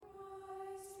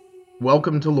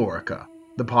Welcome to Lorica,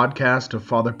 the podcast of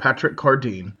Father Patrick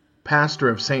Cardine, pastor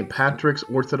of St. Patrick's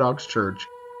Orthodox Church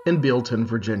in Bealton,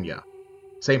 Virginia.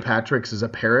 St. Patrick's is a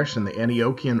parish in the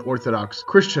Antiochian Orthodox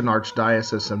Christian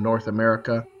Archdiocese of North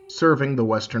America, serving the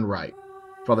Western Rite.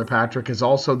 Father Patrick is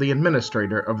also the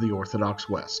administrator of the Orthodox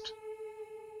West.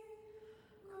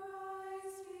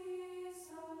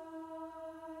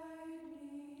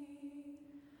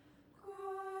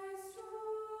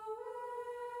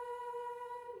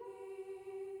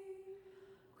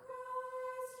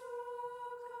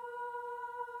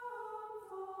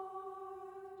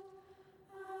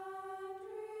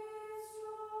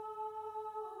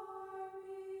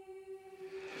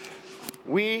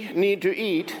 We need to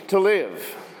eat to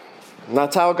live. And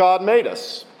that's how God made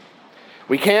us.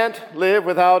 We can't live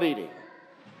without eating.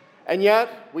 And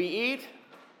yet, we eat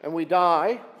and we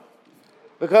die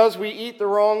because we eat the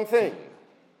wrong thing.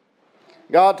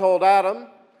 God told Adam,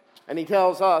 and he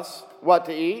tells us what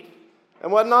to eat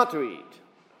and what not to eat.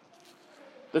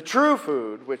 The true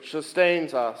food which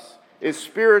sustains us is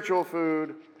spiritual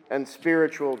food and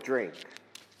spiritual drink.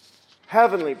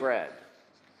 Heavenly bread,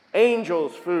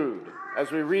 angels' food, as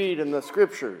we read in the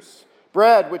Scriptures,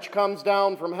 bread which comes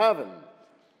down from heaven,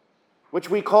 which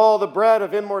we call the bread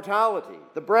of immortality,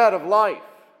 the bread of life.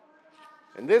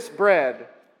 And this bread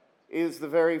is the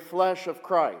very flesh of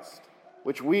Christ,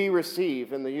 which we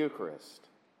receive in the Eucharist.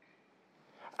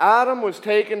 Adam was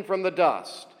taken from the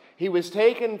dust. He was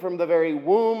taken from the very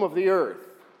womb of the earth.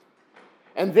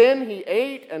 And then he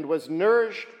ate and was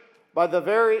nourished by the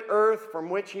very earth from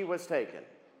which he was taken.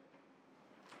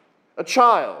 A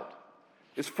child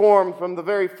is formed from the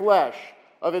very flesh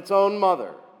of its own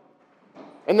mother.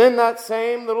 And then that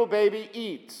same little baby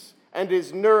eats and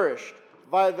is nourished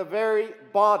by the very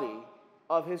body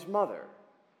of his mother.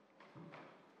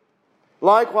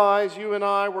 Likewise, you and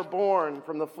I were born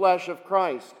from the flesh of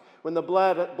Christ when the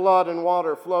blood and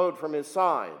water flowed from his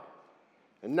side.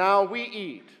 And now we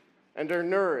eat and are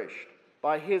nourished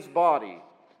by his body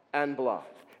and blood.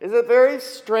 Is it very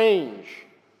strange?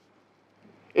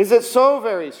 Is it so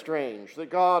very strange that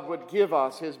God would give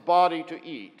us his body to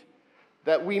eat,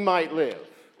 that we might live?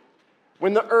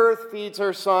 When the earth feeds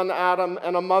her son Adam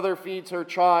and a mother feeds her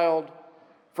child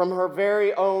from her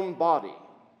very own body.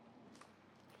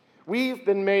 We've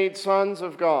been made sons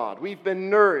of God. We've been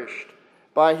nourished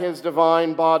by his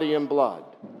divine body and blood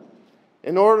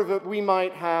in order that we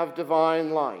might have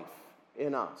divine life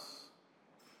in us,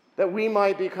 that we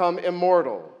might become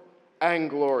immortal and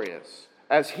glorious,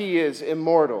 as he is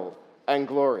immortal and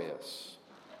glorious.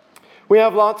 We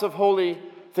have lots of holy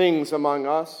things among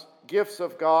us, gifts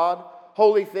of God,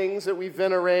 holy things that we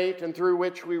venerate and through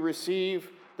which we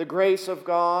receive the grace of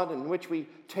God, in which we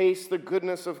taste the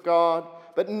goodness of God,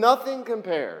 but nothing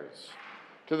compares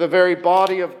to the very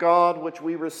body of God which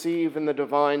we receive in the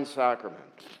Divine Sacrament.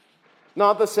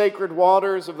 Not the sacred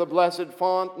waters of the blessed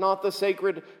font, not the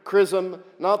sacred chrism,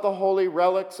 not the holy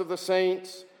relics of the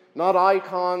saints, not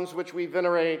icons which we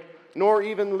venerate, nor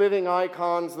even living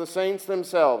icons, the saints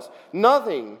themselves.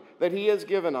 Nothing that he has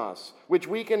given us which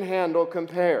we can handle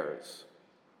compares.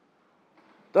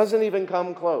 Doesn't even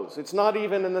come close. It's not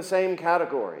even in the same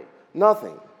category.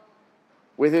 Nothing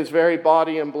with his very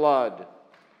body and blood,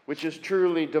 which is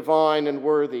truly divine and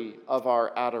worthy of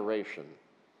our adoration.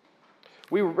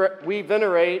 We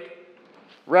venerate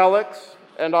relics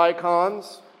and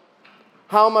icons.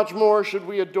 How much more should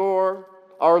we adore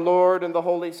our Lord in the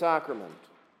Holy Sacrament?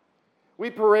 We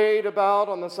parade about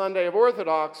on the Sunday of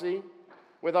Orthodoxy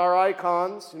with our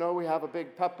icons. We have a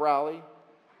big pep rally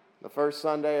the first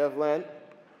Sunday of Lent,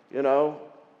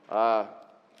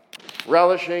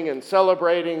 relishing and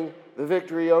celebrating the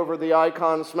victory over the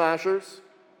icon smashers.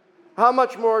 How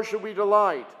much more should we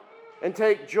delight and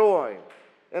take joy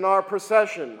in our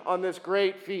procession on this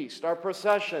great feast, our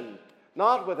procession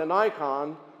not with an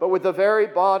icon, but with the very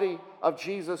body of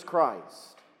Jesus Christ.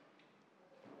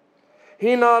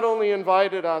 He not only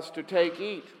invited us to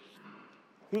eat,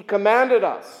 he commanded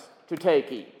us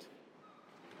to eat.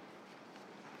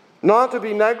 Not to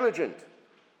be negligent,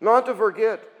 not to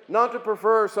forget, not to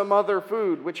prefer some other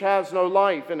food which has no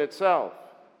life in itself.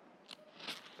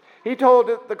 He told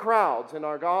the crowds in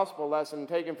our gospel lesson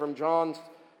taken from John's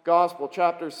Gospel,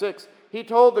 chapter 6, he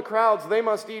told the crowds they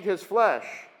must eat his flesh,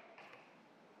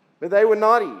 but they would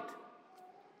not eat.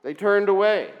 They turned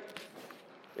away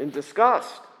in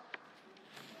disgust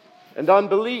and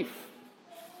unbelief.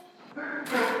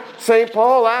 St.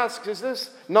 Paul asks, is this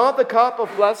not the cup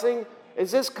of blessing? Is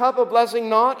this cup of blessing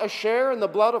not a share in the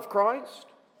blood of Christ?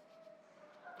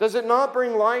 Does it not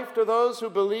bring life to those who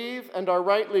believe and are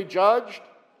rightly judged?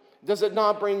 Does it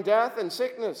not bring death and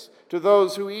sickness to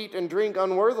those who eat and drink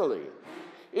unworthily?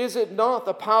 Is it not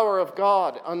the power of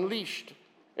God unleashed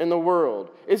in the world?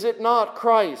 Is it not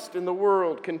Christ in the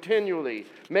world continually,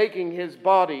 making his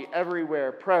body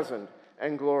everywhere present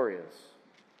and glorious?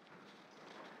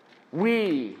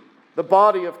 We, the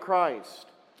body of Christ,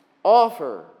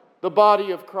 offer the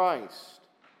body of Christ,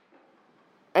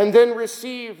 and then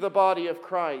receive the body of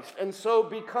Christ, and so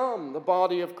become the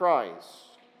body of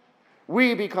Christ.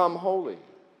 We become holy.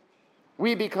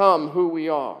 We become who we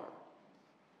are,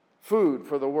 food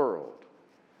for the world.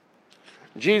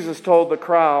 Jesus told the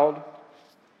crowd,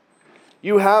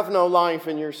 "You have no life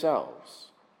in yourselves.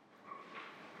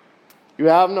 You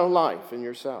have no life in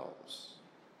yourselves.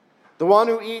 The one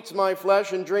who eats my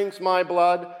flesh and drinks my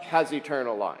blood has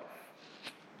eternal life.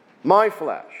 My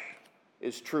flesh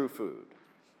is true food.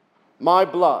 My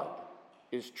blood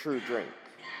is true drink.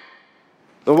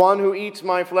 The one who eats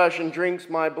my flesh and drinks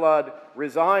my blood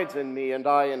resides in me, and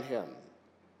I in him.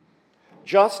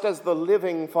 Just as the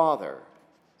living Father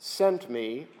sent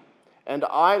me, and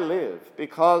I live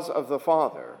because of the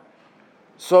Father,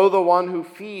 so the one who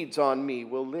feeds on me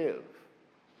will live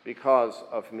because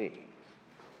of me.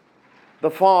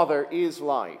 The Father is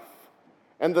life,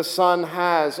 and the Son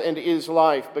has and is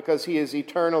life because he is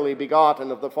eternally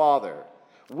begotten of the Father.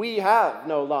 We have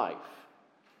no life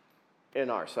in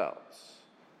ourselves.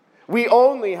 We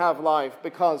only have life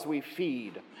because we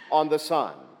feed on the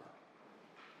Son."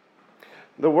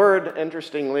 The word,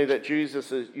 interestingly, that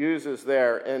Jesus uses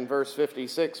there in verse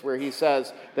 56, where he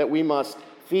says that we must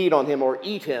feed on him or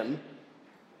eat him,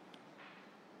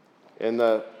 in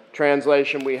the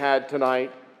translation we had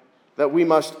tonight, that we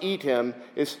must eat him,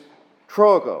 is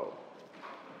trogo.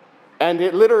 And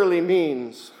it literally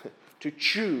means to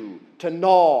chew, to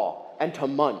gnaw, and to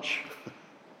munch.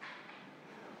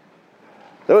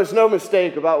 There was no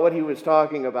mistake about what he was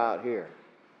talking about here.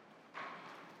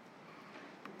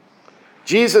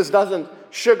 Jesus doesn't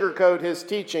sugarcoat his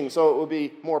teaching so it will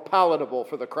be more palatable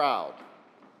for the crowd.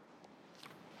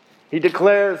 He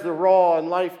declares the raw and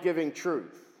life-giving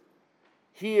truth.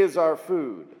 He is our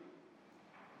food,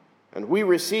 and we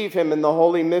receive him in the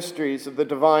holy mysteries of the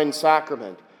Divine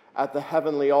Sacrament at the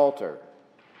heavenly altar,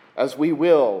 as we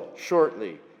will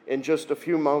shortly in just a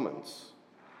few moments.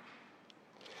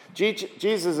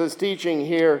 Jesus' teaching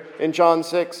here in John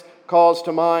 6 calls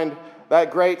to mind that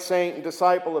great saint and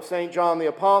disciple of St. John the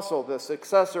Apostle, the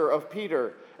successor of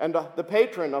Peter and the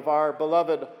patron of our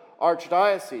beloved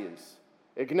archdiocese,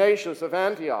 Ignatius of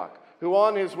Antioch, who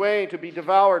on his way to be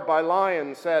devoured by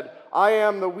lions said, "I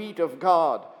am the wheat of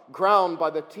God, ground by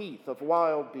the teeth of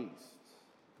wild beasts."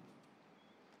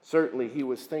 Certainly he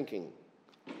was thinking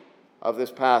of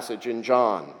this passage in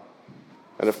John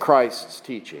and of Christ's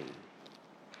teaching.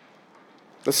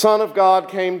 The Son of God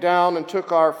came down and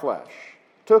took our flesh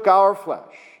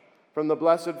from the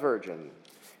Blessed Virgin.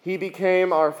 He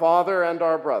became our Father and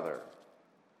our brother.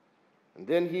 And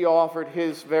then he offered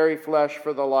his very flesh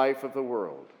for the life of the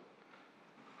world.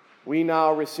 We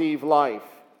now receive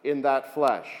life in that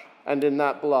flesh and in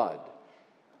that blood,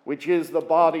 which is the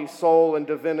body, soul, and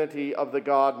divinity of the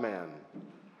God-man,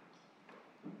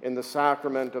 in the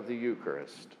sacrament of the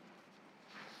Eucharist.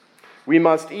 We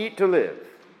must eat to live.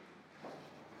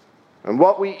 And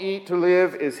what we eat to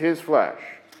live is his flesh.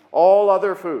 All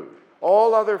other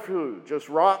food just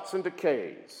rots and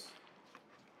decays.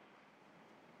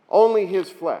 Only his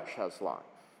flesh has life.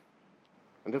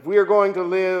 And if we are going to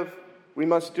live, we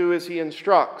must do as he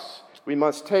instructs. We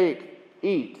must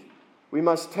eat. We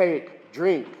must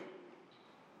drink.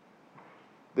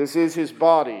 This is his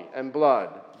body and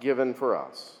blood given for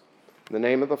us. In the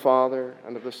name of the Father,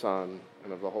 and of the Son,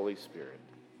 and of the Holy Spirit.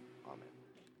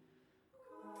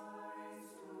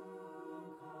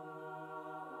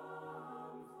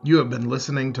 You have been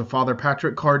listening to Father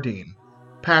Patrick Cardine,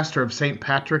 pastor of St.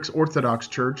 Patrick's Orthodox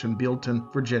Church in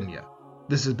Bealton, Virginia.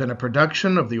 This has been a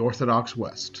production of the Orthodox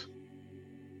West.